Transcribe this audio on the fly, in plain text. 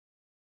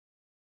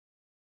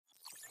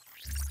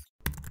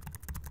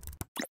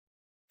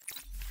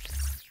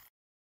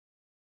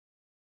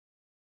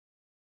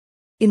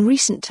In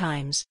recent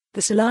times, the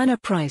Solana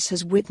price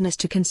has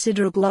witnessed a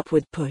considerable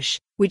upward push,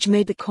 which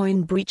made the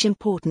coin breach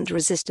important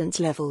resistance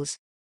levels.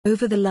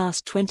 Over the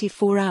last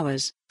 24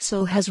 hours,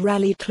 Sol has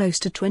rallied close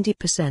to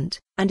 20%,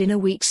 and in a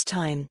week's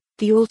time,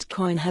 the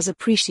altcoin has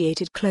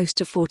appreciated close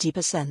to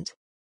 40%.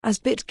 As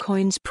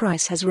Bitcoin's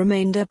price has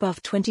remained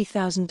above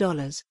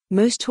 $20,000,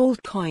 most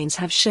altcoins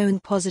have shown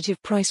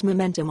positive price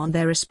momentum on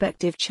their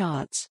respective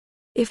charts.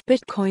 If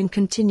Bitcoin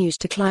continues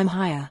to climb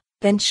higher,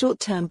 then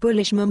short-term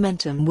bullish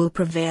momentum will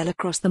prevail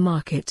across the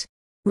market.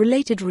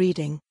 Related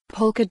reading: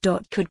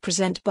 Polkadot could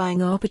present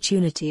buying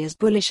opportunity as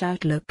bullish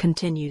outlook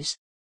continues.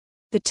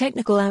 The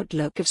technical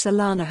outlook of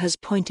Solana has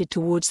pointed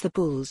towards the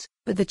bulls,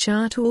 but the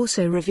chart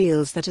also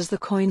reveals that as the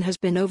coin has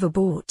been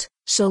overbought,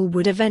 Sol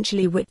would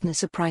eventually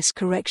witness a price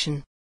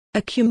correction.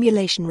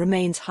 Accumulation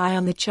remains high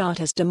on the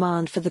chart as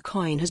demand for the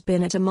coin has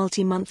been at a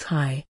multi-month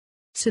high.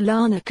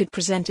 Solana could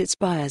present its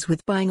buyers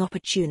with buying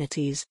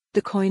opportunities.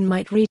 The coin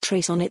might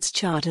retrace on its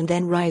chart and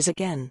then rise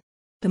again.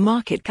 The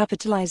market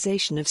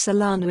capitalization of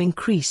Solana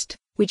increased,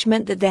 which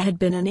meant that there had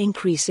been an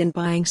increase in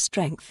buying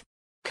strength.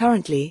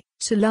 Currently,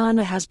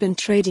 Solana has been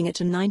trading at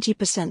a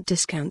 90%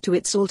 discount to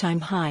its all-time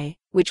high,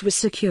 which was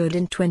secured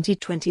in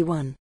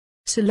 2021.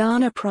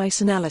 Solana price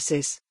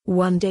analysis,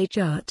 one-day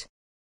chart.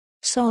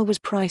 Sol was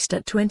priced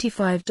at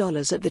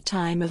 $25 at the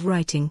time of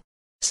writing.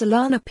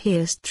 Solana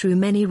pierced through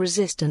many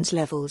resistance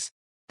levels.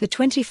 The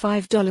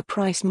 $25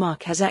 price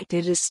mark has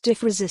acted as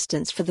stiff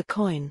resistance for the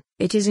coin.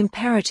 It is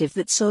imperative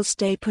that Sol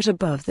stay put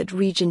above that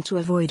region to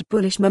avoid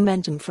bullish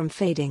momentum from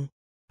fading.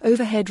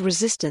 Overhead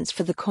resistance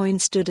for the coin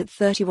stood at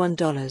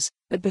 $31,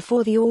 but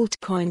before the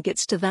altcoin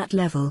gets to that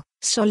level,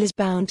 Sol is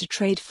bound to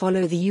trade.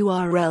 Follow the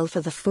URL for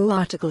the full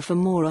article. For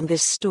more on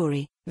this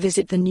story,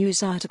 visit the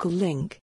news article link.